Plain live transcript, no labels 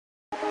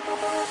Hey,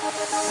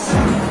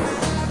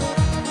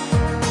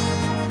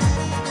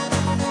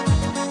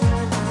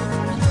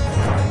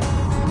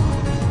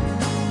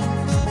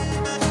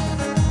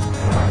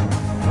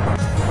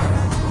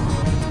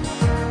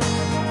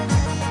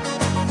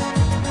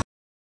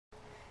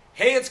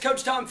 it's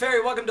Coach Tom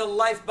Ferry. Welcome to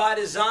Life by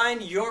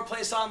Design, your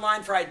place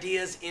online for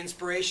ideas,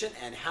 inspiration,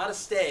 and how to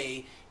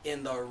stay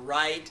in the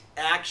right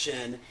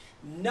action.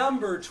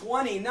 Number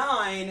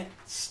 29,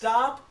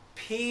 Stop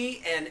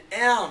P and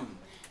M.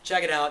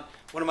 Check it out.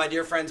 One of my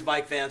dear friends,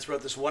 Mike Vance,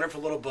 wrote this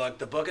wonderful little book.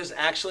 The book is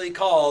actually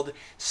called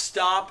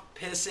Stop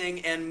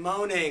Pissing and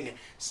Moaning.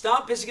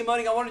 Stop Pissing and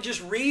Moaning. I want to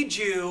just read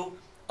you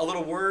a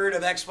little word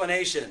of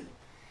explanation.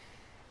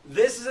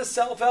 This is a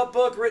self-help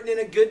book written in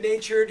a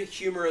good-natured,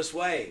 humorous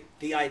way.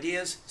 The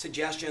ideas,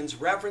 suggestions,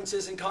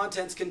 references, and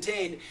contents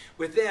contained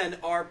within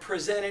are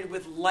presented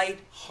with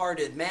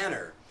light-hearted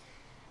manner.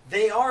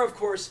 There are, of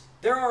course,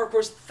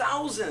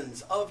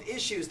 thousands of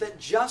issues that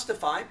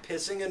justify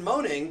pissing and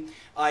moaning,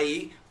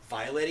 i.e.,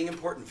 violating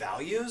important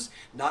values,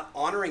 not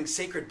honoring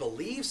sacred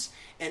beliefs,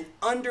 and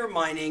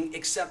undermining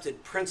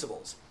accepted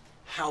principles.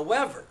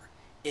 However,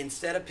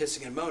 instead of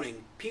pissing and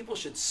moaning, people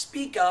should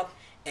speak up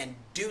and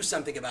do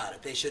something about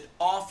it. They should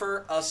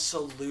offer a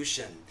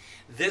solution.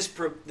 This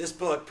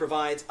book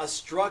provides a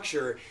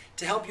structure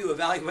to help you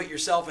evaluate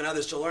yourself and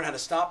others to learn how to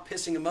stop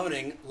pissing and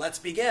moaning. Let's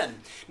begin.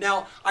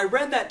 Now, I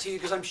read that to you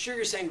because I'm sure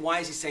you're saying, why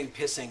is he saying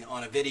pissing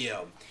on a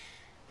video?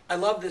 I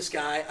love this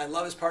guy. I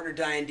love his partner,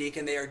 Diane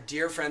Deacon. They are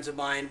dear friends of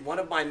mine, one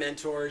of my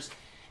mentors.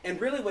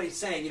 And really what he's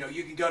saying, you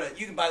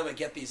can, by the way,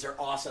 get these.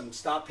 They're awesome.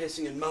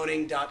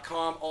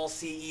 StopPissingandMoaning.com. All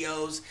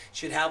CEOs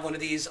should have one of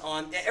these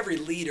on, every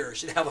leader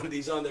should have one of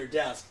these on their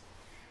desk.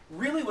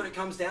 Really what it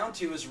comes down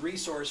to is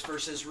resource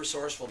versus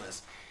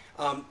resourcefulness.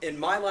 In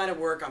my line of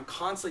work, I'm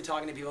constantly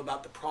talking to people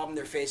about the problem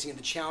they're facing and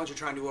the challenge they're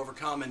trying to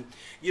overcome and,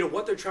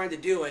 what they're trying to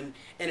do. And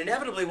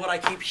inevitably what I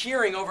keep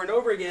hearing over and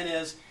over again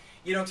is,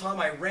 Tom,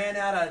 I ran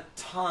out of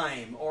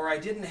time, or I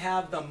didn't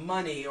have the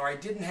money, or I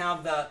didn't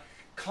have the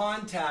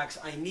contacts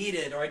I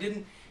needed, or I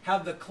didn't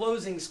have the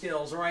closing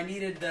skills, or I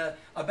needed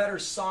a better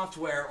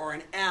software or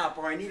an app,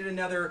 or I needed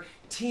another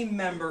team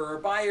member or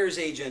buyer's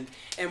agent.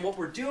 And what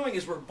we're doing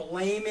is we're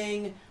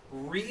blaming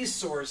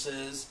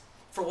resources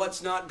for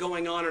what's not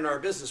going on in our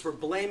business. We're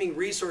blaming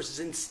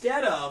resources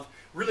instead of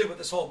really what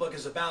this whole book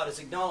is about is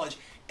acknowledge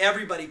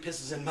everybody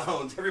pisses and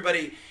moans.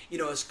 Everybody,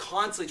 is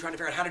constantly trying to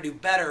figure out how to do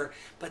better,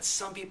 but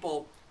some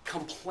people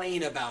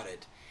complain about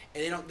it.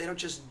 And they don't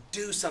just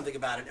do something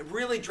about it. It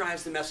really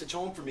drives the message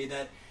home for me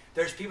that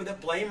there's people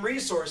that blame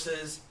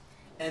resources,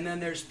 and then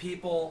there's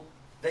people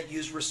that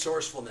use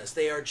resourcefulness.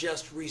 They are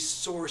just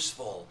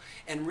resourceful.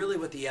 And really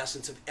what the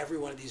essence of every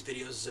one of these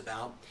videos is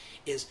about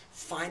is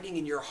finding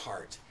in your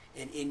heart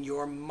and in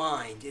your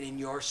mind and in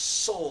your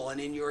soul and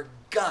in your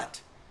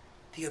gut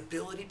the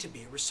ability to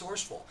be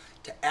resourceful,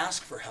 to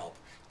ask for help,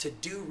 to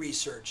do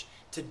research,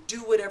 to do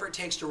whatever it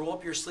takes to roll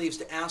up your sleeves,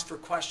 to ask for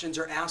questions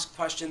or ask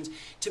questions,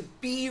 to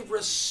be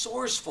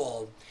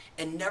resourceful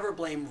and never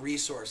blame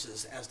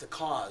resources as the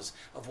cause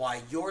of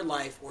why your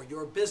life or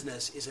your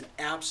business isn't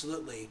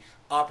absolutely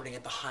operating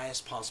at the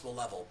highest possible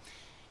level.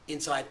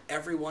 Inside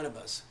every one of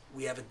us,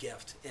 we have a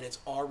gift, and it's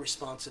our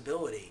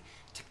responsibility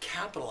to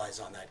capitalize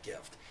on that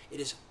gift. It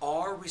is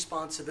our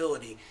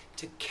responsibility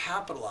to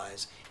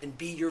capitalize and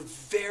be your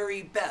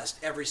very best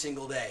every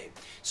single day.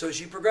 So as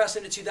you progress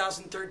into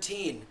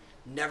 2013,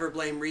 never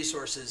blame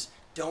resources.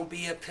 Don't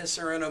be a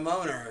pisser and a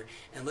moaner.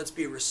 And let's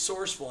be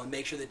resourceful and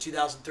make sure that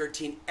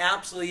 2013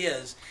 absolutely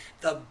is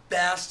the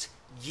best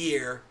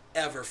year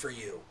ever for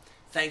you.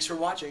 Thanks for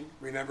watching.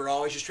 Remember,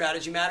 always your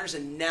strategy matters,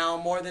 and now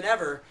more than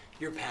ever,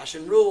 your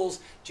passion rules.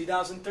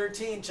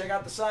 2013, check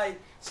out the site,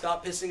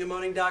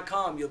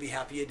 StopPissingandMoaning.com. You'll be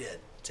happy you did.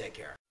 Take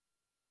care.